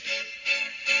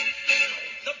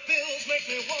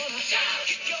me wanna shout.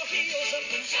 Kick your heels up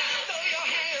and shout. Throw your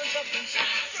hands up and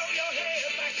shout. Throw your head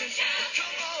back and shout.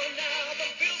 Come on now, the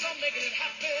Bills are making it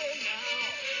happen now.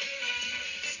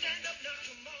 Stand up now,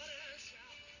 come on and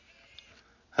shout.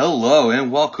 Hello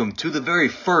and welcome to the very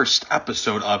first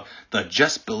episode of the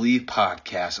Just BILLieve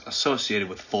podcast associated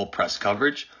with Full Press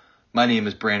Coverage. My name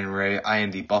is Brandon Ray. I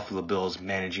am the Buffalo Bills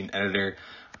managing editor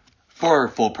for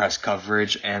Full Press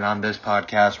Coverage, and on this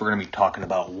podcast we're going to be talking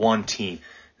about one team.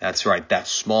 That's right, that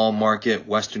small market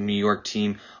Western New York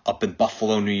team up in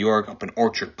Buffalo, New York, up in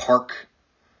Orchard Park.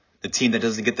 The team that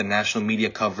doesn't get the national media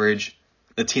coverage,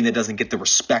 the team that doesn't get the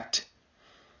respect,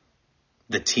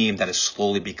 the team that is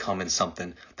slowly becoming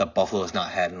something that Buffalo has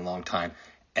not had in a long time,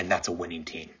 and that's a winning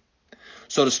team.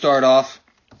 So to start off,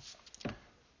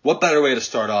 what better way to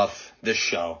start off this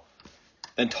show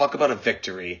than talk about a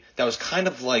victory that was kind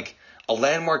of like a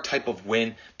landmark type of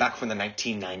win back from the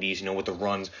 1990s, with the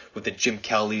runs with the Jim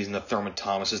Kellys and the Thurman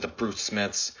Thomases, the Bruce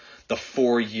Smiths, the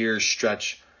 4-year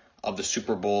stretch of the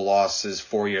Super Bowl losses,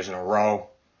 4 years in a row.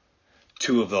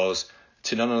 Two of those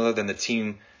to none other than the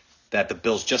team that the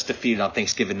Bills just defeated on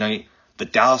Thanksgiving night, the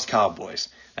Dallas Cowboys.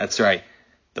 That's right.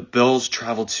 The Bills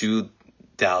traveled to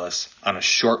Dallas on a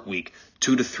short week,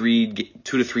 2 to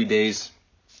 3 days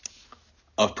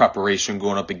of preparation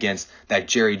going up against that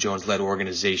Jerry Jones-led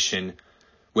organization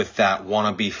with that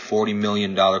wannabe $40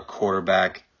 million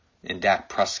quarterback in Dak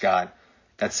Prescott.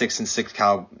 That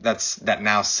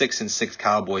now 6-6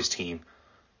 Cowboys team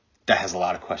that has a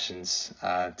lot of questions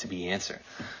to be answered.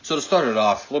 So to start it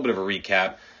off, a little bit of a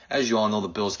recap. As you all know, the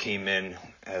Bills came in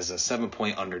as a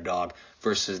 7-point underdog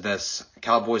versus this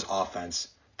Cowboys offense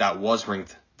that was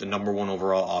ranked the number one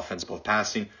overall offense, both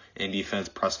passing and defense.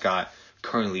 Prescott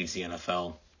currently leads the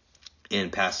NFL in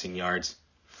passing yards.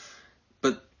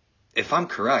 But if I'm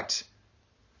correct,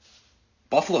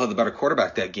 Buffalo had the better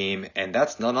quarterback that game, and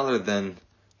that's none other than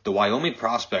the Wyoming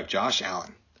prospect, Josh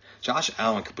Allen. Josh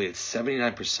Allen completed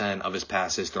 79% of his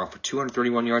passes, throwing for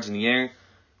 231 yards in the air,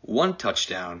 1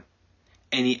 touchdown,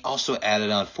 and he also added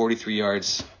on 43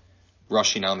 yards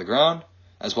rushing on the ground,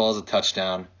 as well as a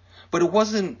touchdown. But it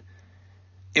wasn't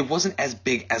as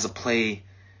big as a play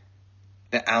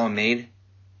that Allen made,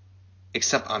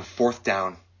 except on 4th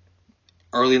down.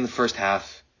 Early in the first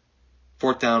half,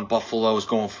 4th down, Buffalo was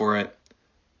going for it.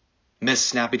 Missed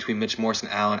snap between Mitch Morse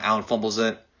and Allen. Allen fumbles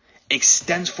it.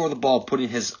 Extends for the ball, putting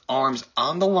his arms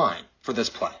on the line for this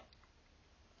play.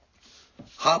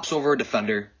 Hops over a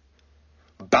defender,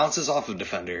 bounces off a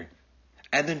defender,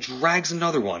 and then drags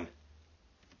another one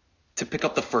to pick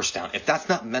up the first down. If that's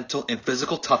not mental and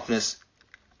physical toughness,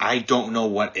 I don't know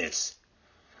what is.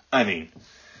 I mean,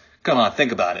 come on,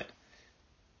 think about it.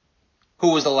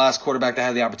 Who was the last quarterback that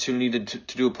had the opportunity to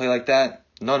do a play like that?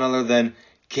 None other than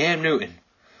Cam Newton.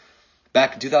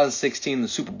 Back in 2016, the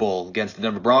Super Bowl against the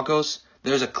Denver Broncos,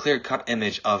 there's a clear-cut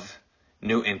image of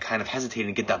Newton kind of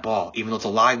hesitating to get that ball, even though it's a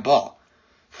live ball.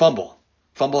 Fumble.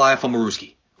 Fumble-eye,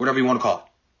 fumble-rooski. Whatever you want to call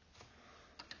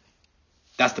it.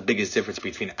 That's the biggest difference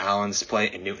between Allen's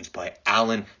play and Newton's play.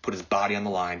 Allen put his body on the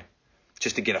line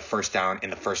just to get a first down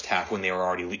in the first half when they were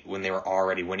already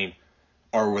winning,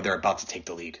 or when they're about to take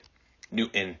the lead.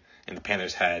 Newton and the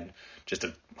Panthers had just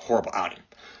a horrible outing.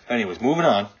 Anyways, moving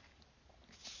on.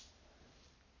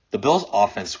 The Bills'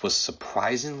 offense was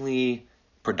surprisingly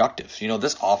productive.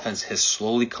 This offense has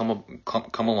slowly come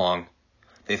along.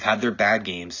 They've had their bad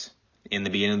games in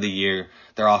the beginning of the year.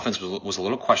 Their offense was a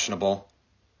little questionable.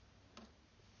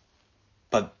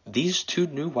 But these two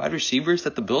new wide receivers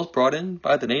that the Bills brought in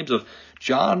by the names of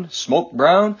John Smoke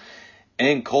Brown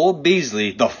and Cole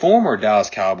Beasley, the former Dallas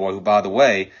Cowboy, who, by the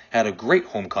way, had a great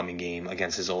homecoming game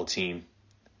against his old team.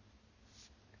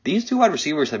 These two wide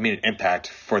receivers have made an impact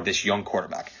for this young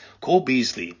quarterback. Cole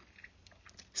Beasley,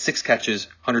 6 catches,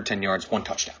 110 yards, 1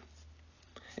 touchdown.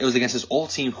 It was against his old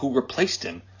team who replaced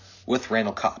him with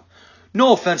Randall Cobb.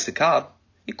 No offense to Cobb.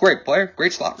 He's a great player,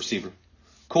 great slot receiver.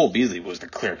 Cole Beasley was the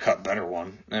clear-cut better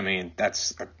one. I mean,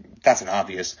 that's an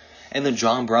obvious. And then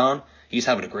John Brown, he's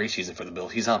having a great season for the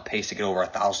Bills. He's on pace to get over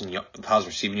 1,000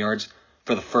 receiving yards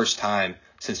for the first time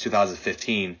since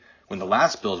 2015, when the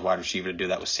last Bills wide receiver to do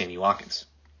that was Sammy Watkins.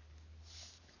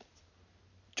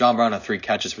 John Brown had 3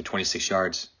 catches for 26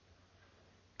 yards.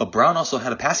 But Brown also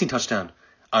had a passing touchdown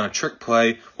on a trick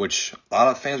play, which a lot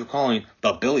of fans were calling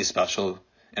the Billy Special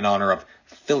in honor of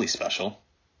Philly Special.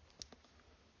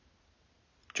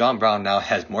 John Brown now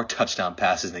has more touchdown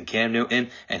passes than Cam Newton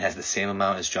and has the same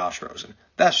amount as Josh Rosen.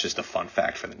 That's just a fun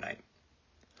fact for the night.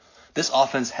 This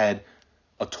offense had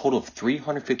a total of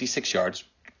 356 yards.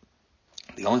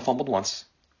 They only fumbled once.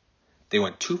 They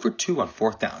went 2 for 2 on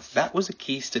 4th downs. That was a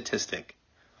key statistic.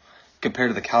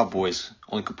 compared to the Cowboys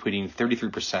only completing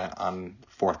 33% on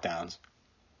fourth downs.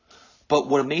 But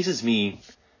what amazes me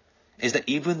is that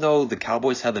even though the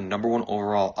Cowboys had the number one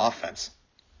overall offense,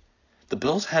 the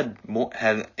Bills had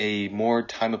a more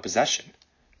time of possession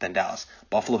than Dallas.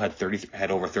 Buffalo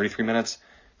had over 33 minutes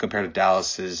compared to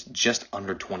Dallas's just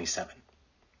under 27.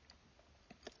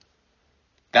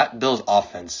 That Bills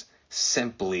offense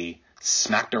simply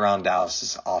smacked around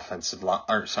Dallas's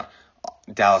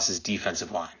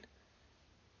defensive line,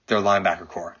 their linebacker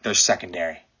core, their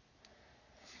secondary.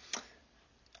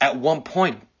 At one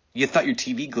point, you thought your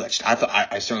TV glitched.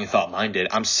 I certainly thought mine did.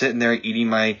 I'm sitting there eating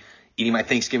my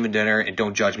Thanksgiving dinner, and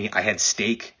don't judge me. I had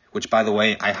steak, which, by the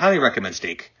way, I highly recommend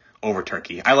steak over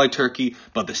turkey. I like turkey,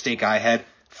 but the steak I had,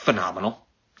 phenomenal.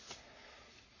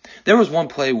 There was one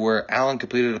play where Allen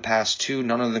completed a pass to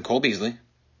none other than Cole Beasley.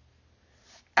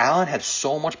 Allen had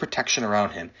so much protection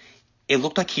around him. It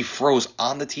looked like he froze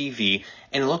on the TV,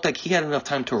 and it looked like he had enough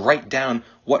time to write down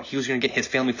what he was going to get his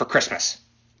family for Christmas.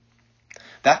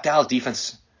 That Dallas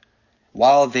defense,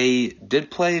 while they did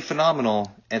play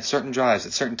phenomenal at certain drives,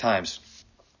 at certain times,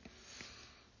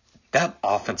 that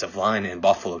offensive line in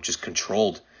Buffalo just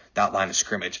controlled that line of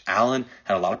scrimmage. Allen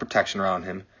had a lot of protection around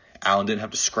him. Allen didn't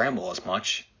have to scramble as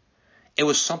much. It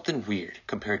was something weird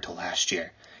compared to last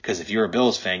year. Because if you're a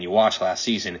Bills fan, you watched last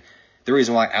season, the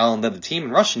reason why Allen led the team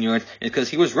in rushing yards is because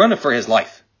he was running for his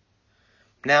life.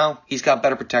 Now, he's got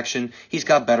better protection. He's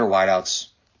got better wideouts.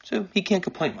 So he can't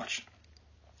complain much.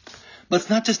 But it's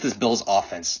not just this Bills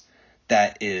offense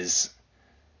that is,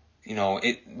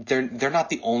 they're not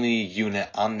the only unit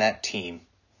on that team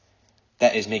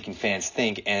that is making fans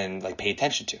think and pay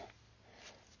attention to.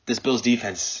 This Bills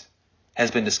defense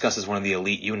has been discussed as one of the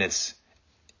elite units,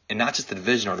 and not just the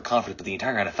division or the conference, but the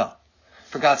entire NFL.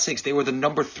 For God's sakes, they were the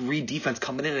number 3 defense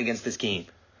coming in against this game.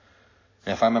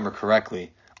 And if I remember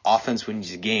correctly, offense wins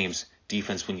you games,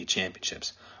 defense wins you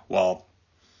championships. Well,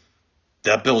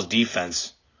 that Bills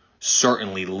defense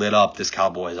certainly lit up this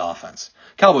Cowboys offense.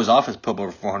 Cowboys offense put up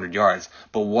over 400 yards,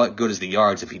 but what good is the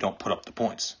yards if you don't put up the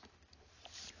points?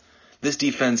 This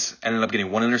defense ended up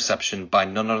getting one interception by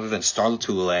none other than Star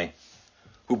Lotulelei,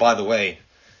 who, by the way,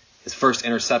 his first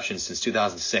interception since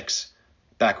 2006,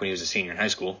 back when he was a senior in high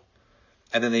school.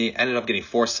 And then they ended up getting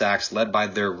 4 sacks, led by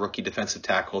their rookie defensive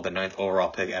tackle, the 9th overall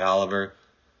pick, Ed Oliver.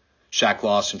 Shaq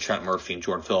Lawson, Trent Murphy, and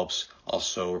Jordan Phillips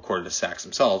also recorded the sacks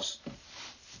themselves.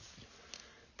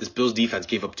 This Bills defense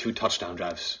gave up 2 touchdown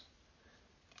drives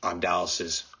on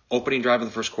Dallas's opening drive of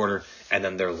the first quarter and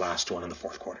then their last one in the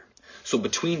fourth quarter. So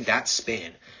between that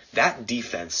span, that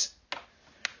defense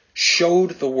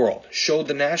showed the world, showed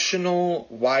the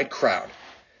national-wide crowd,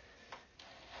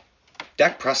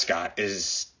 Dak Prescott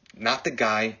is not the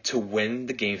guy to win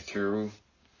the game for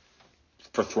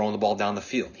throwing the ball down the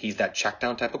field. He's that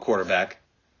check-down type of quarterback.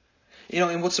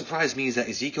 And what surprised me is that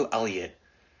Ezekiel Elliott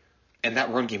and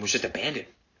that run game was just abandoned.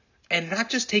 And not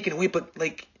just taken away, but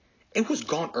it was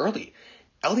gone early.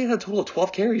 Elliott had a total of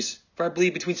 12 carries for, I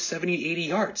believe, between 70 and 80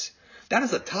 yards. That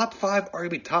is a top 5,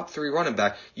 arguably top 3 running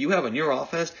back you have on your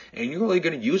offense, and you're only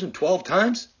going to use him 12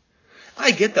 times?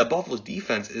 I get that Buffalo's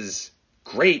defense is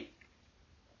great,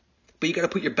 but you got to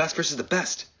put your best versus the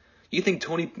best. You think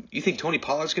Tony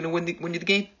Pollard's going to win you the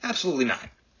game? Absolutely not.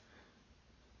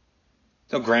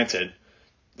 Now, granted,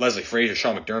 Leslie Frazier,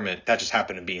 Sean McDermott, that just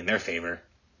happened to be in their favor.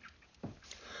 I'm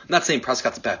not saying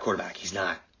Prescott's a bad quarterback. He's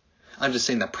not. I'm just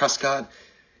saying that Prescott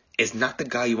is not the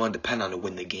guy you want to depend on to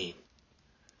win the game.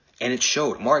 And it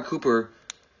showed. Amari Cooper,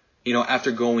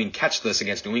 after going catchless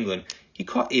against New England, he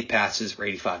caught 8 passes for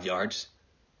 85 yards.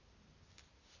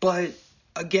 But,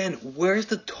 again, where's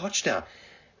the touchdown?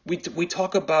 We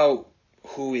talk about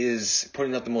who is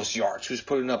putting up the most yards, who's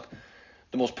putting up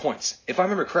the most points. If I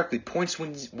remember correctly, points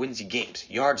wins you games.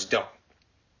 Yards don't.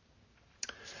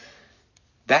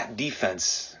 That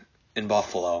defense in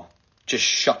Buffalo just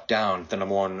shut down the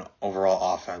number 1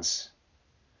 overall offense.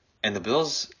 And the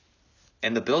Bills,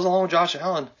 along with Josh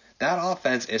Allen, that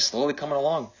offense is slowly coming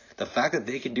along. The fact that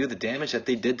they can do the damage that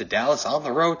they did to Dallas on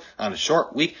the road on a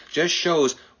short week just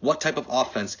shows what type of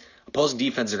offense opposing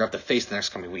defenses are going to have to face the next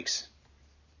coming weeks.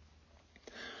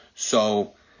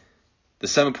 So, the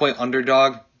 7-point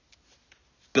underdog,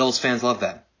 Bills fans love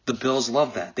that. The Bills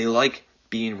love that. They like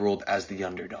being ruled as the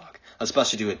underdog,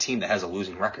 especially to a team that has a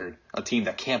losing record, a team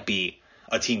that can't be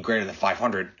a team greater than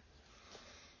 500.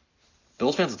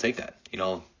 Bills fans will take that.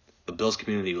 The Bills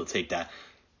community will take that.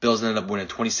 Bills ended up winning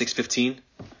 26-15.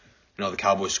 The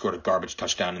Cowboys scored a garbage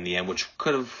touchdown in the end, which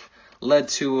could have led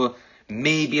to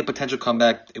maybe a potential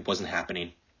comeback. It wasn't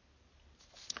happening.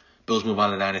 Bills move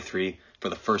on to 9-3 for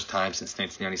the first time since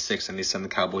 1996, and they send the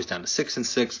Cowboys down to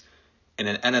 6-6 in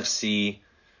an NFC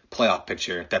playoff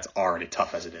picture that's already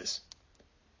tough as it is.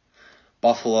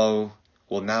 Buffalo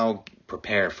will now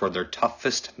prepare for their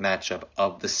toughest matchup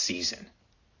of the season,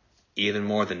 even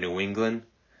more than New England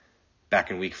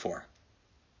back in Week 4.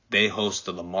 They host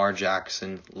the Lamar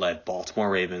Jackson-led Baltimore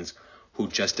Ravens, who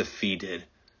just defeated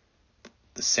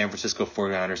the San Francisco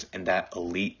 49ers and that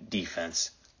elite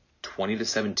defense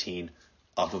 20-17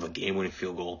 off of a game-winning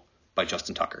field goal by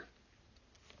Justin Tucker.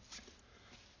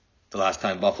 The last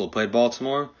time Buffalo played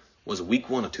Baltimore was Week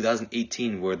 1 of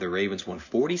 2018, where the Ravens won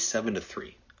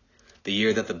 47-3, the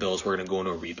year that the Bills were going to go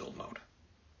into a rebuild mode.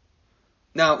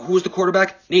 Now, who was the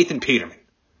quarterback? Nathan Peterman.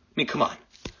 I mean, come on.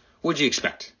 What did you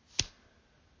expect?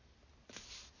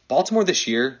 Baltimore this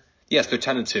year, yes, they're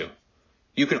 10-2.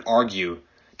 You can argue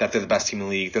that they're the best team in the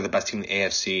league, they're the best team in the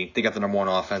AFC, they got the number one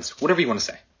offense, whatever you want to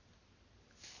say.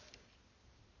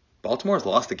 Baltimore's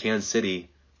lost to Kansas City,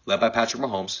 led by Patrick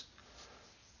Mahomes,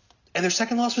 and their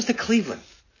second loss was to Cleveland,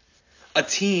 a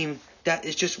team that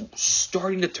is just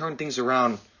starting to turn things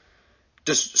around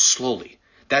just slowly.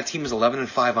 That team is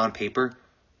 11-5 on paper,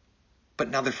 but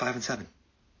now they're 5-7.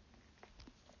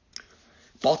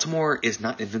 Baltimore is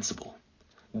not invincible.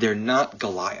 They're not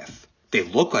Goliath. They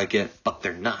look like it, but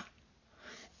they're not.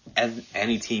 And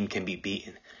any team can be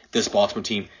beaten. This Baltimore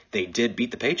team, they did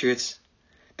beat the Patriots.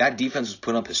 That defense was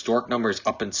putting up historic numbers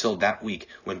up until that week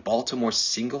when Baltimore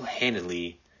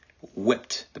single-handedly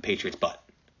whipped the Patriots' butt.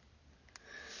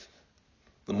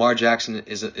 Lamar Jackson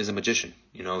is a magician.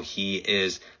 You know, he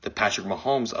is the Patrick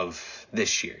Mahomes of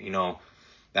this year. You know,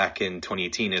 back in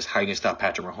 2018 is how you going to stop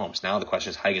Patrick Mahomes. Now the question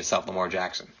is how you going to stop Lamar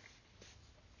Jackson.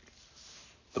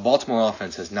 The Baltimore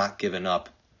offense has not given up.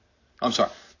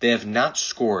 They have not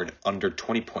scored under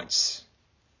 20 points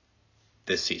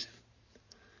this season.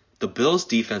 The Bills'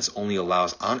 defense only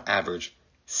allows, on average,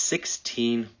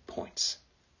 16 points.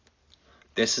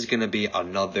 This is going to be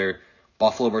another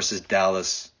Buffalo versus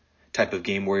Dallas type of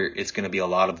game where it's going to be a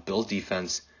lot of Bills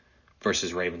defense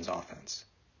versus Ravens offense.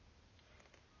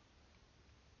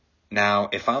 Now,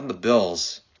 if I'm the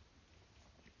Bills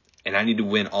and I need to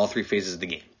win all three phases of the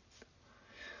game,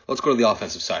 let's go to the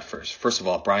offensive side first. First of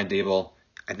all, Brian Daboll,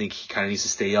 I think he kind of needs to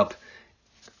stay up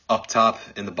top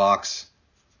in the box.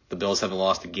 The Bills haven't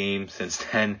lost a game since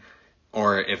then,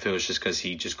 or if it was just because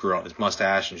he just grew out his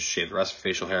mustache and shaved the rest of his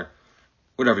facial hair,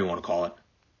 whatever you want to call it.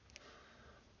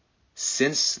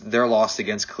 Since their loss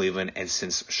against Cleveland and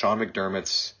since Sean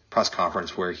McDermott's press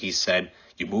conference where he said,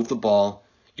 you move the ball,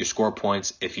 you score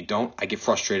points, if you don't, I get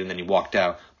frustrated, and then he walked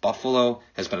out, Buffalo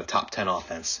has been a top 10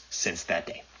 offense since that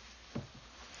day.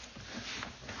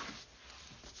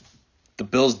 The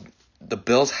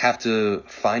Bills have to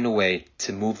find a way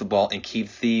to move the ball and keep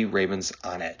the Ravens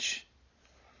on edge.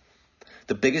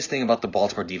 The biggest thing about the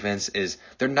Baltimore defense is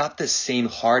they're not the same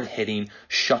hard-hitting,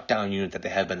 shutdown unit that they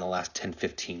have been the last 10,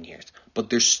 15 years. But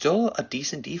they're still a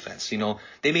decent defense. You know,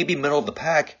 they may be middle of the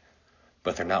pack,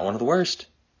 but they're not one of the worst.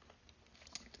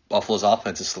 Buffalo's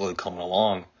offense is slowly coming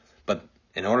along. But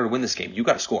in order to win this game, you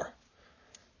got to score.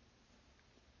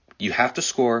 You have to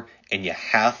score, and you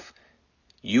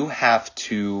have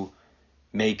to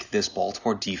make this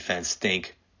Baltimore defense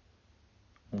think,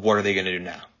 what are they going to do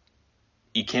now?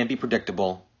 You can't be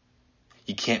predictable.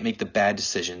 You can't make the bad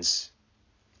decisions.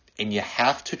 And you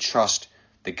have to trust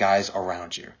the guys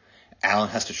around you. Allen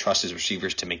has to trust his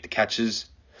receivers to make the catches.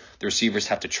 The receivers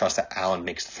have to trust that Allen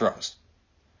makes the throws.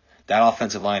 That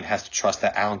offensive line has to trust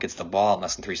that Allen gets the ball in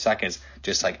less than 3 seconds,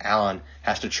 just like Allen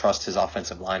has to trust his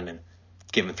offensive lineman.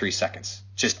 Give him 3 seconds.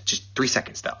 Just 3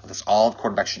 seconds, though. That's all the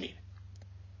quarterback should need.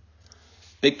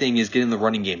 Big thing is getting the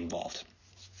running game involved.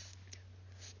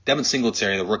 Devin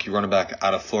Singletary, the rookie running back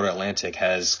out of Florida Atlantic,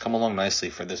 has come along nicely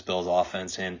for this Bills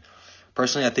offense. And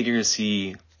personally, I think you're going to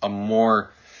see a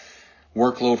more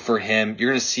workload for him. You're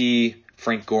going to see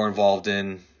Frank Gore involved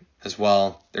in as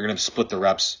well. They're going to split the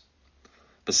reps.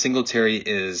 But Singletary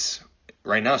is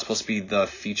right now supposed to be the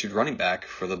featured running back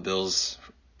for the Bills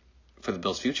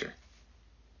future.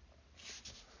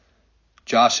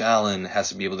 Josh Allen has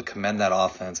to be able to commend that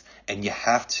offense, and you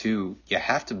have to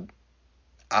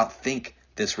outthink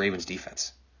this Ravens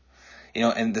defense. You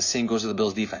know, and the same goes to the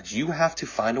Bills defense. You have to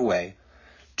find a way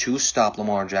to stop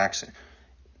Lamar Jackson.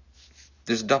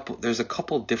 There's a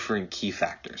couple different key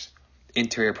factors.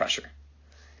 Interior pressure.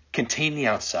 Contain the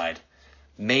outside.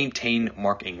 Maintain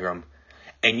Mark Ingram.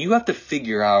 And you have to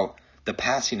figure out the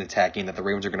passing attacking that the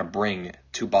Ravens are going to bring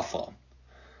to Buffalo.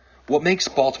 What makes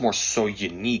Baltimore so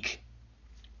unique,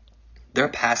 their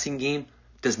passing game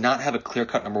does not have a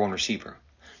clear-cut number one receiver.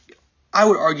 I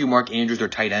would argue Mark Andrews, their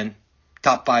tight end.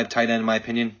 Top 5 tight end in my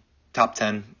opinion. Top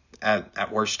 10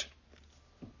 at worst.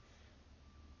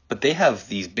 But they have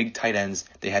these big tight ends.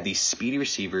 They have these speedy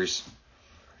receivers.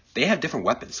 They have different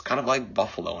weapons, kind of like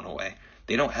Buffalo in a way.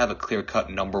 They don't have a clear-cut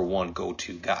number one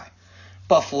go-to guy.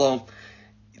 Buffalo,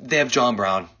 they have John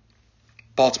Brown.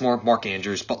 Baltimore, Mark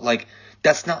Andrews. But,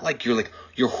 that's not like your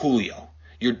Julio,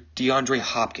 your DeAndre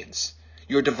Hopkins,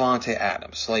 your Devontae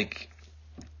Adams. They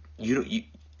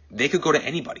could go to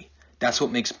anybody. That's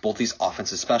what makes both these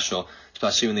offenses special,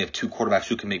 especially when they have two quarterbacks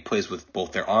who can make plays with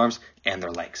both their arms and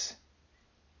their legs.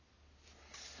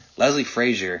 Leslie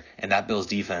Frazier and that Bills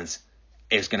defense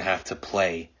is going to have to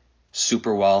play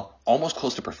super well, almost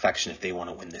close to perfection if they want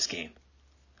to win this game.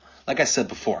 Like I said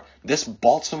before, this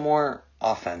Baltimore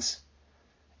offense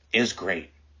is great.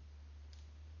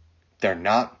 They're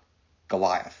not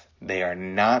Goliath. They are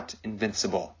not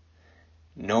invincible.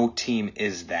 No team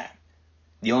is that.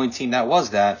 The only team that was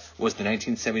the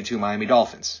 1972 Miami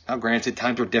Dolphins. Now, granted,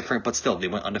 times were different, but still, they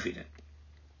went undefeated.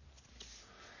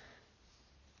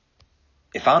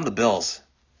 If I'm the Bills,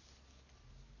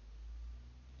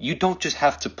 you don't just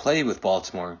have to play with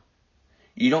Baltimore.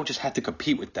 You don't just have to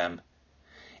compete with them.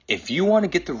 If you want to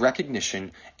get the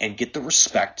recognition and get the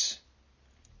respect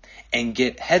and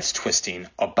get heads twisting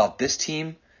about this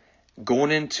team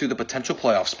going into the potential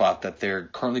playoff spot that they're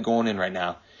currently going in right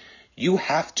now, you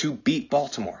have to beat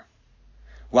Baltimore.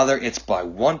 Whether it's by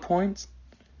 1 point,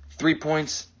 3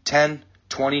 points, 10,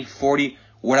 20, 40,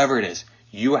 whatever it is,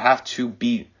 you have to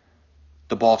beat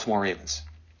the Baltimore Ravens.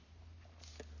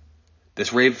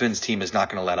 This Ravens team is not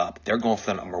going to let up. They're going for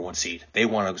the number one seed. They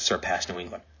want to surpass New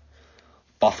England.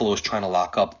 Buffalo is trying to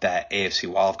lock up that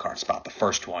AFC wildcard spot, the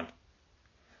first one.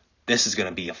 This is going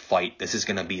to be a fight. This is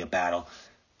going to be a battle.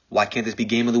 Why can't this be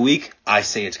game of the week? I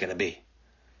say it's going to be.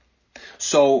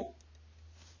 So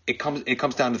it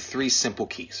comes down to three simple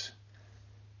keys.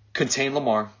 Contain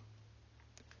Lamar.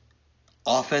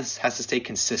 Offense has to stay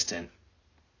consistent.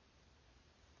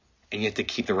 And you have to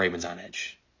keep the Ravens on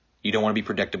edge. You don't want to be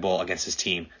predictable against this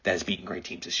team that has beaten great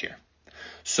teams this year.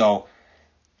 So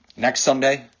next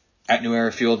Sunday at New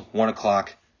Era Field, 1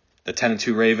 o'clock, the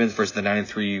 10-2 Ravens versus the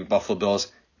 9-3 Buffalo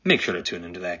Bills. Make sure to tune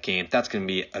into that game. That's going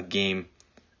to be a game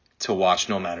to watch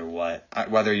no matter what.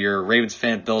 Whether you're a Ravens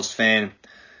fan, Bills fan,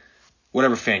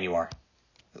 whatever fan you are,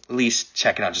 at least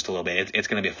check it out just a little bit. It's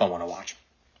going to be a fun one to watch.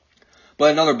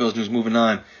 But another Bills news, moving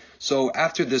on. So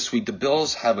after this week, the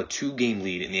Bills have a 2-game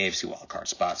lead in the AFC wildcard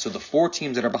spot. So the 4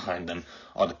 teams that are behind them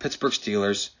are the Pittsburgh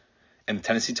Steelers and the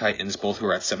Tennessee Titans, both who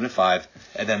are at 7-5.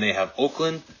 And then they have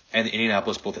Oakland and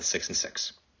Indianapolis, both at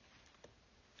 6-6.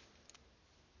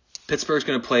 Pittsburgh's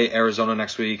going to play Arizona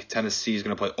next week. Tennessee is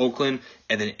going to play Oakland.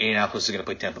 And then Indianapolis is going to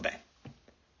play Tampa Bay.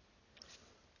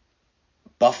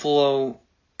 Buffalo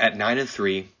at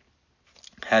 9-3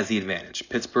 has the advantage.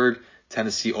 Pittsburgh,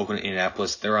 Tennessee, Oakland, and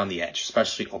Indianapolis, they're on the edge,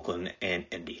 especially Oakland and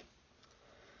Indy.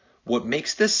 What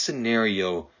makes this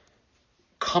scenario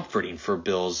comforting for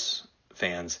Bills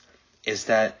fans is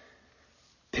that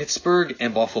Pittsburgh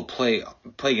and Buffalo play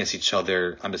against each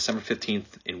other on December 15th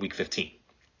in Week 15.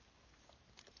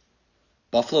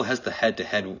 Buffalo has the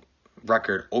head-to-head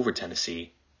record over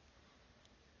Tennessee.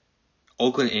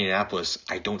 Oakland and Indianapolis,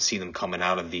 I don't see them coming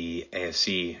out of the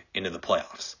AFC into the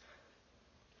playoffs.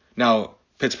 Now,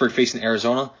 Pittsburgh facing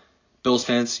Arizona. Bills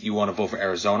fans, you want to vote for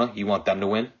Arizona. You want them to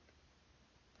win.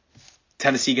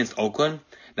 Tennessee against Oakland.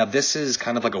 Now, this is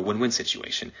kind of like a win-win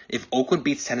situation. If Oakland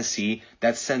beats Tennessee,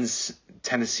 that sends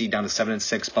Tennessee down to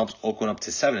 7-6, bumps Oakland up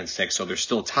to 7-6, so they're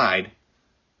still tied.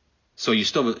 So you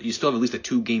still have at least a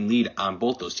 2-game lead on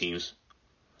both those teams.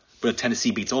 But if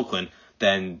Tennessee beats Oakland,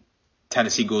 then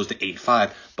Tennessee goes to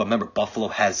 8-5. But remember, Buffalo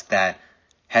has that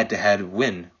head-to-head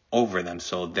win over them,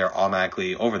 so they're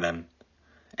automatically over them.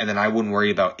 And then I wouldn't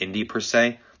worry about Indy per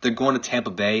se. They're going to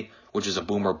Tampa Bay, which is a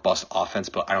boom or bust offense,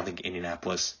 but I don't think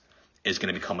Indianapolis is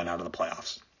going to be coming out of the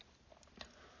playoffs.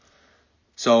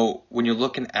 So when you're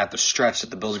looking at the stretch that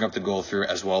the Bills are going to have to go through,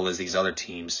 as well as these other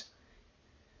teams,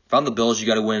 if I'm the Bills, you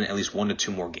got to win at least 1 to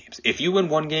 2 more games. If you win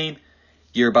 1 game,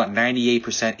 you're about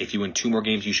 98%. If you win 2 more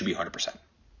games, you should be 100%.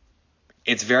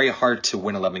 It's very hard to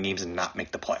win 11 games and not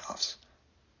make the playoffs.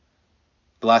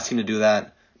 The last team to do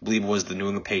that, I believe, was the New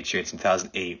England Patriots in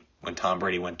 2008 when Tom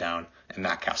Brady went down and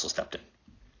Matt Castle stepped in.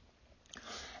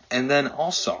 And then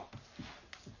also,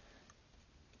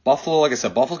 Buffalo, like I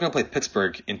said, Buffalo's going to play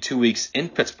Pittsburgh in 2 weeks in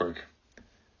Pittsburgh,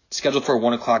 scheduled for a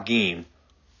 1 o'clock game.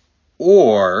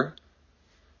 Or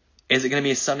is it going to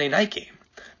be a Sunday night game?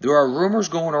 There are rumors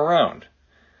going around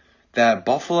that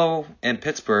Buffalo and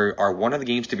Pittsburgh are one of the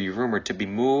games to be rumored to be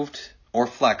moved or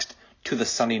flexed to the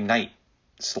Sunday night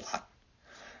slot.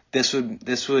 This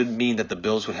would mean that the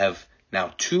Bills would have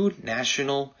now 2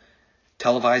 national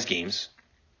televised games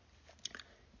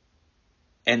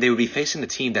and they would be facing the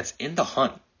team that's in the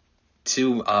hunt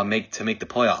to make the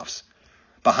playoffs,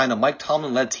 behind a Mike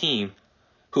Tomlin-led team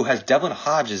who has Devlin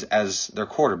Hodges as their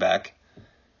quarterback,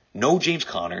 no James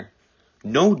Conner,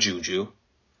 no Juju,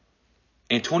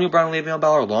 Antonio Brown and Le'Veon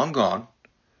Bell are long gone.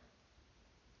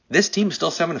 This team is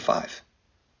still 7-5.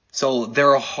 So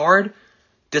they're a hard,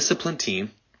 disciplined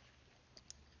team,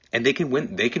 and they can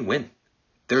win. They can win.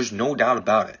 There's no doubt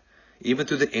about it. Even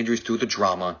through the injuries, through the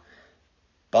drama,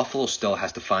 Buffalo still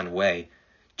has to find a way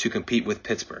to compete with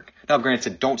Pittsburgh. Now,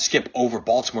 granted, don't skip over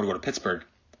Baltimore to go to Pittsburgh.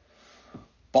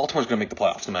 Baltimore's going to make the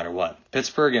playoffs no matter what.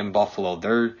 Pittsburgh and Buffalo,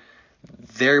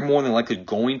 they're more than likely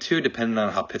going to, depending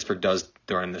on how Pittsburgh does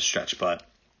during this stretch. But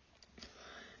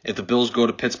if the Bills go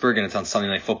to Pittsburgh and it's on Sunday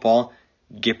Night Football,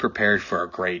 get prepared for a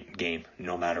great game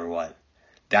no matter what.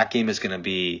 That game is going to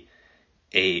be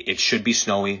it should be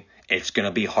snowy. It's going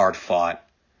to be hard fought.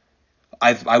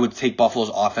 I would take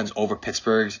Buffalo's offense over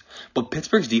Pittsburgh's, but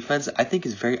Pittsburgh's defense I think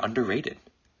is very underrated.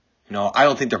 I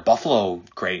don't think they're Buffalo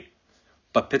great,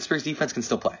 but Pittsburgh's defense can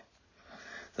still play.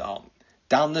 So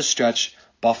down this stretch,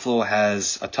 Buffalo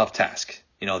has a tough task.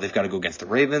 They've got to go against the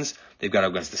Ravens, they've got to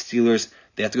go against the Steelers,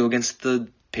 they have to go against the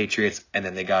Patriots, and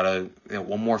then they got to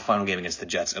one more final game against the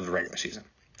Jets of the regular season.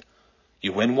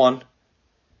 You win one,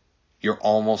 you're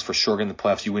almost for sure in the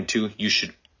playoffs. You win two, you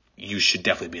should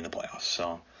definitely be in the playoffs.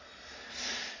 So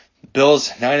Bills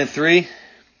 9-3,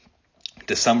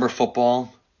 December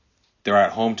football. They're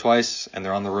at home twice and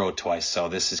they're on the road twice. So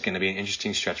this is going to be an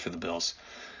interesting stretch for the Bills.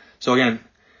 So again,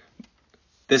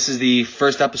 this is the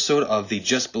first episode of the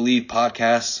Just BILLieve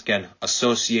podcast. Again,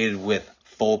 associated with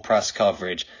Full Press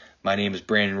Coverage. My name is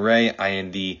Brandon Ray. I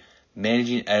am the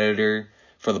managing editor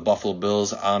for the Buffalo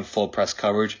Bills on Full Press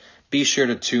Coverage. Be sure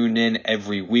to tune in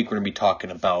every week. We're going to be talking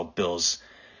about Bills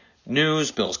news,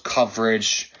 Bills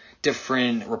coverage,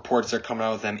 different reports that are coming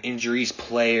out with them, injuries,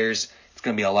 players. It's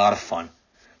going to be a lot of fun.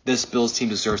 This Bills team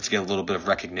deserves to get a little bit of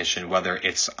recognition, whether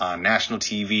it's on national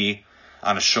TV,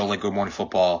 on a show like Good Morning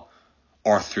Football,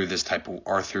 or through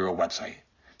or through a website.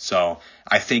 So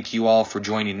I thank you all for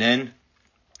joining in,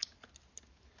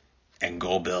 and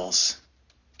go Bills.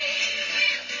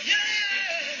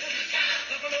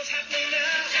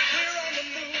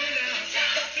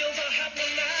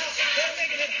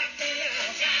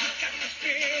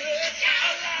 Spirit,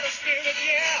 a lot of spirit,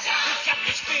 yeah. We got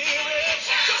the spirit.